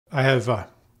I have a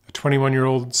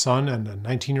 21-year-old son and a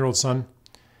 19-year-old son.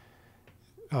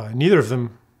 Neither of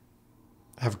them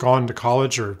have gone to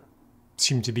college or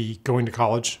seem to be going to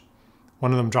college.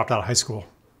 One of them dropped out of high school.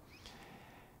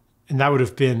 And that would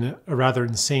have been a rather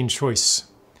insane choice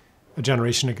a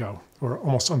generation ago, or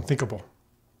almost unthinkable.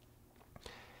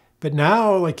 But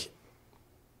now,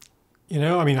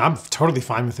 I'm totally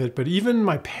fine with it. But even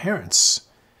my parents,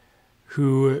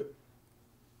 who,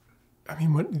 they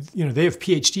have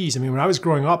PhDs. When I was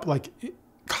growing up,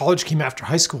 college came after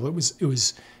high school. It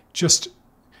was just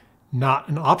not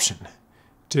an option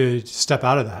to step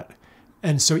out of that.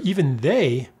 And so even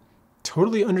they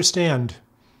totally understand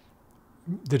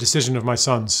the decision of my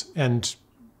sons, and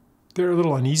they're a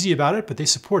little uneasy about it, but they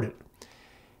support it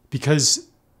because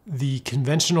the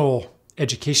conventional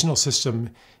educational system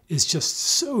is just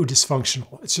so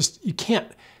dysfunctional. It's just, you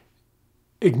can't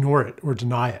ignore it or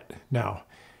deny it now.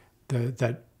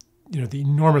 The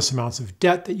enormous amounts of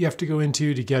debt that you have to go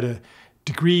into to get a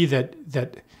degree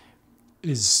that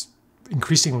is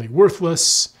increasingly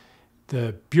worthless,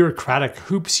 the bureaucratic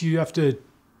hoops you have to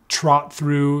trot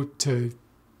through to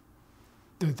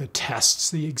the tests,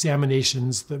 the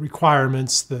examinations, the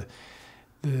requirements, the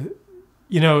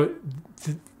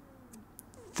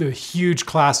huge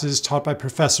classes taught by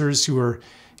professors who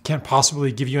can't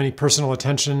possibly give you any personal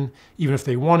attention, even if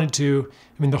they wanted to.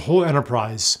 The whole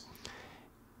enterprise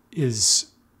is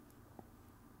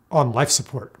on life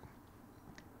support.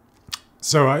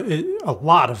 So a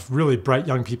lot of really bright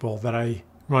young people that I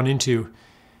run into,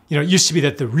 it used to be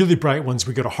that the really bright ones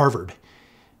would go to Harvard.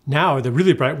 Now the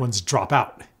really bright ones drop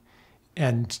out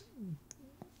and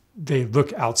they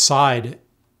look outside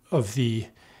of the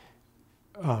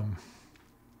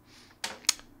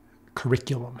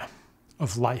curriculum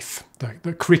of life,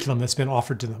 the curriculum that's been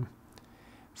offered to them,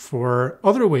 for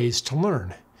other ways to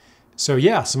learn. So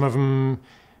yeah, some of them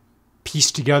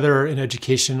piece together an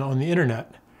education on the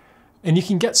internet. And you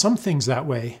can get some things that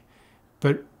way,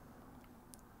 but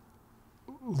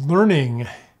learning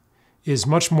is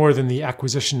much more than the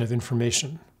acquisition of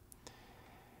information.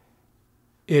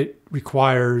 It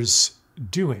requires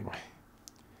doing,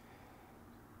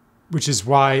 which is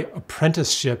why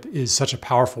apprenticeship is such a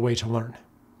powerful way to learn.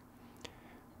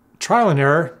 Trial and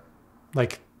error,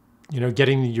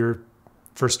 getting your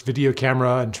first video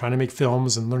camera and trying to make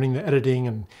films and learning the editing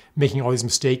and making all these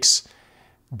mistakes,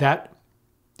 that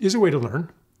is a way to learn.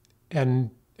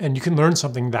 And you can learn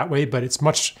something that way, but it's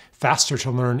much faster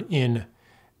to learn in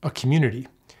a community.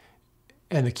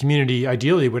 And the community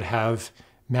ideally would have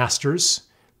masters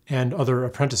and other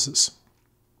apprentices.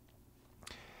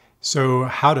 So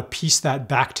how to piece that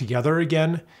back together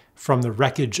again from the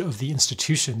wreckage of the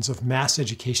institutions of mass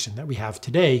education that we have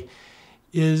today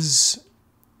is,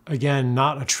 again,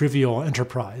 not a trivial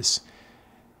enterprise.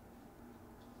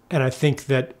 And I think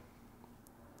that,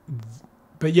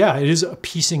 but yeah, it is a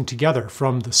piecing together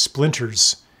from the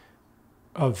splinters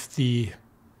of the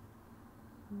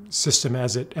system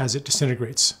as it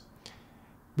disintegrates,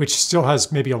 which still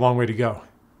has maybe a long way to go.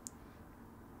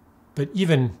 But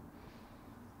even,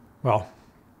 well,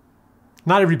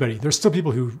 not everybody. There's still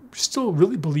people who still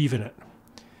really believe in it,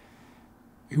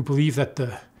 who believe that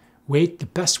the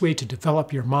best way to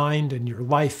develop your mind and your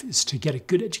life is to get a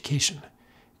good education,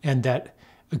 and that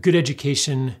a good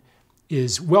education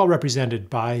is well represented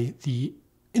by the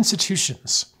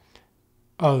institutions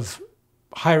of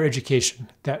higher education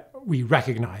that we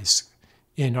recognize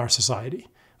in our society.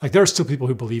 There are still people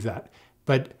who believe that,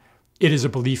 but it is a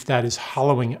belief that is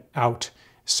hollowing out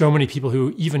so many people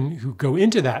who go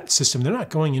into that system. They're not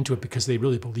going into it because they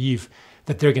really believe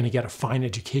that they're going to get a fine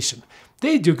education.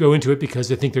 They do go into it because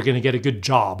they think they're going to get a good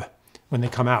job when they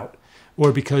come out,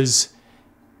 or because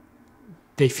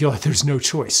they feel like there's no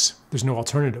choice, there's no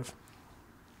alternative.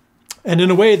 And in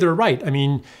a way, they're right.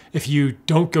 If you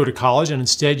don't go to college and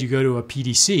instead you go to a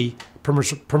PDC,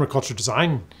 permaculture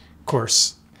design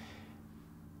course,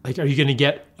 are you going to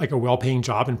get a well-paying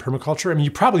job in permaculture?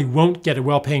 You probably won't get a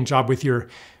well-paying job with your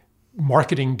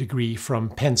marketing degree from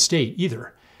Penn State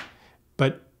either,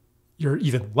 but you're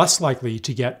even less likely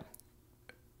to get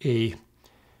a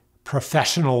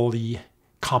professionally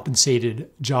compensated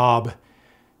job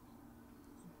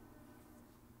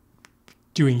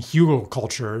doing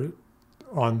hugelkultur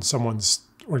on someone's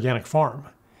organic farm.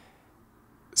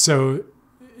 So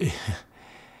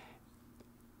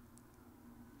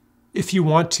if you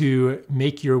want to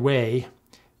make your way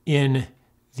in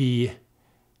the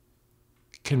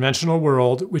conventional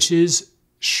world, which is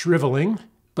shriveling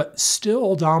but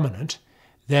still dominant,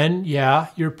 then yeah,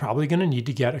 you're probably going to need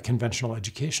to get a conventional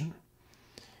education.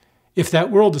 If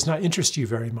that world does not interest you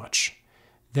very much,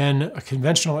 then a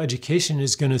conventional education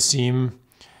is going to seem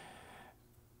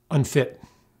unfit,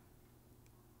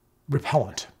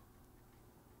 repellent.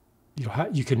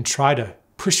 You can try to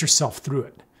push yourself through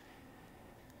it,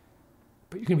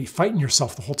 but you're going to be fighting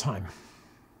yourself the whole time.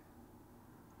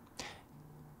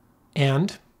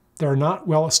 And there are not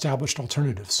well-established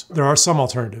alternatives. There are some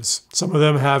alternatives. Some of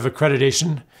them have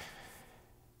accreditation,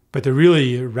 but the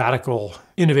really radical,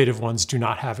 innovative ones do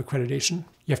not have accreditation.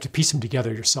 You have to piece them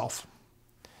together yourself.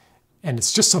 And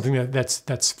it's just something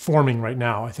that's forming right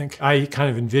now, I think. I kind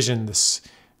of envision this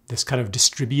kind of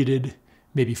distributed,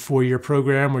 maybe 4-year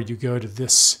program where you go to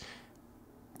this,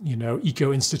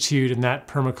 Eco Institute and that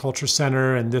permaculture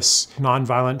center and this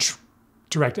nonviolent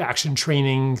direct action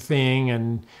training thing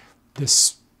and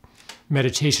this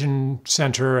meditation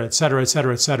center, et cetera, et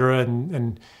cetera, et cetera,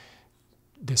 and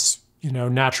this,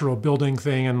 natural building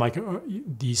thing, and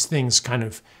these things kind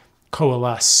of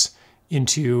coalesce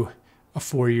into a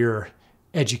 4-year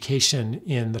education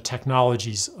in the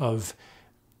technologies of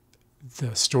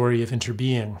the story of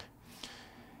interbeing.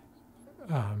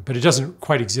 But it doesn't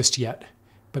quite exist yet.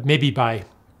 But maybe by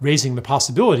raising the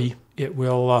possibility, it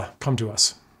will come to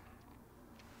us.